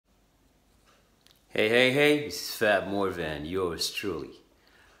Hey, hey, hey, this is FAB MORVAN, yours truly.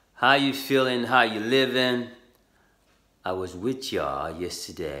 How you feeling? How you living? I was with y'all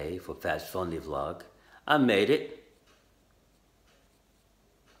yesterday for FAB's Funny Vlog. I made it.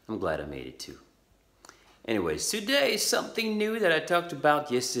 I'm glad I made it too. Anyways, today is something new that I talked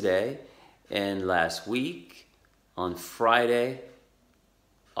about yesterday and last week on Friday,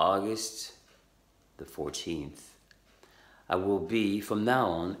 August the 14th. I will be, from now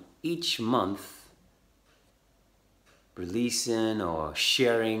on, each month releasing or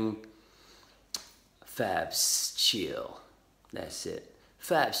sharing FAB'S CHILL. That's it.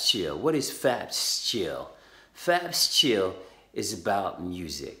 FAB'S CHILL. What is FAB'S CHILL? FAB'S CHILL is about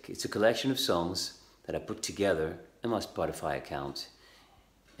music. It's a collection of songs that I put together in my Spotify account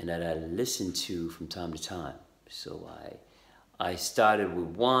and that I listen to from time to time. So I started with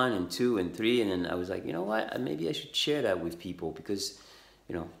 1 and 2 and 3, and then I was like, you know what? Maybe I should share that with people because,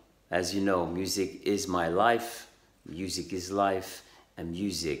 as you know, music is my life. Music is life, and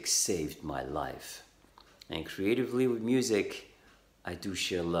music saved my life. And creatively with music, I do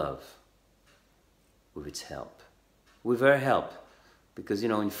share love with its help. With her help. Because,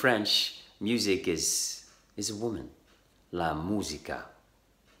 in French, music is a woman. La musica.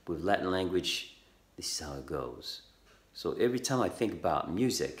 With Latin language, this is how it goes. So every time I think about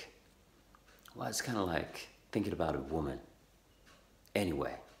music, well, it's kind of like thinking about a woman.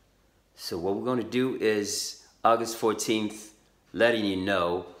 Anyway, so what we're going to do is August 14th, letting you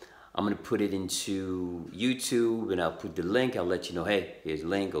know. I'm going to put it into YouTube, and I'll put the link. I'll let you know, hey, here's the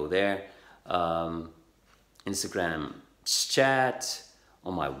link, go there. Instagram chat,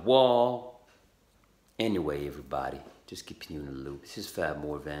 on my wall. Anyway, everybody, just keeping you in the loop. This is FAB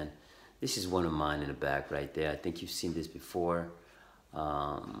MORVAN. This is one of mine in the back right there. I think you've seen this before.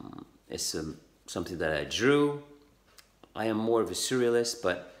 It's something that I drew. I am more of a surrealist,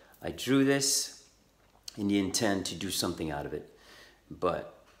 but I drew this in the intent to do something out of it.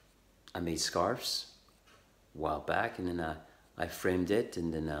 But I made scarves a while back, and then I framed it,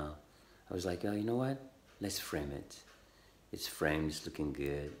 and then I was like, oh, you know what? Let's frame it. It's framed, it's looking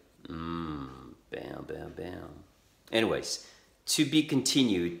good. Bam, bam, bam. Anyways, to be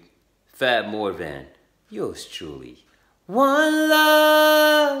continued, FAB MORVAN, yours truly. One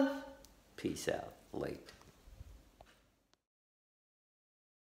love. Peace out. Late.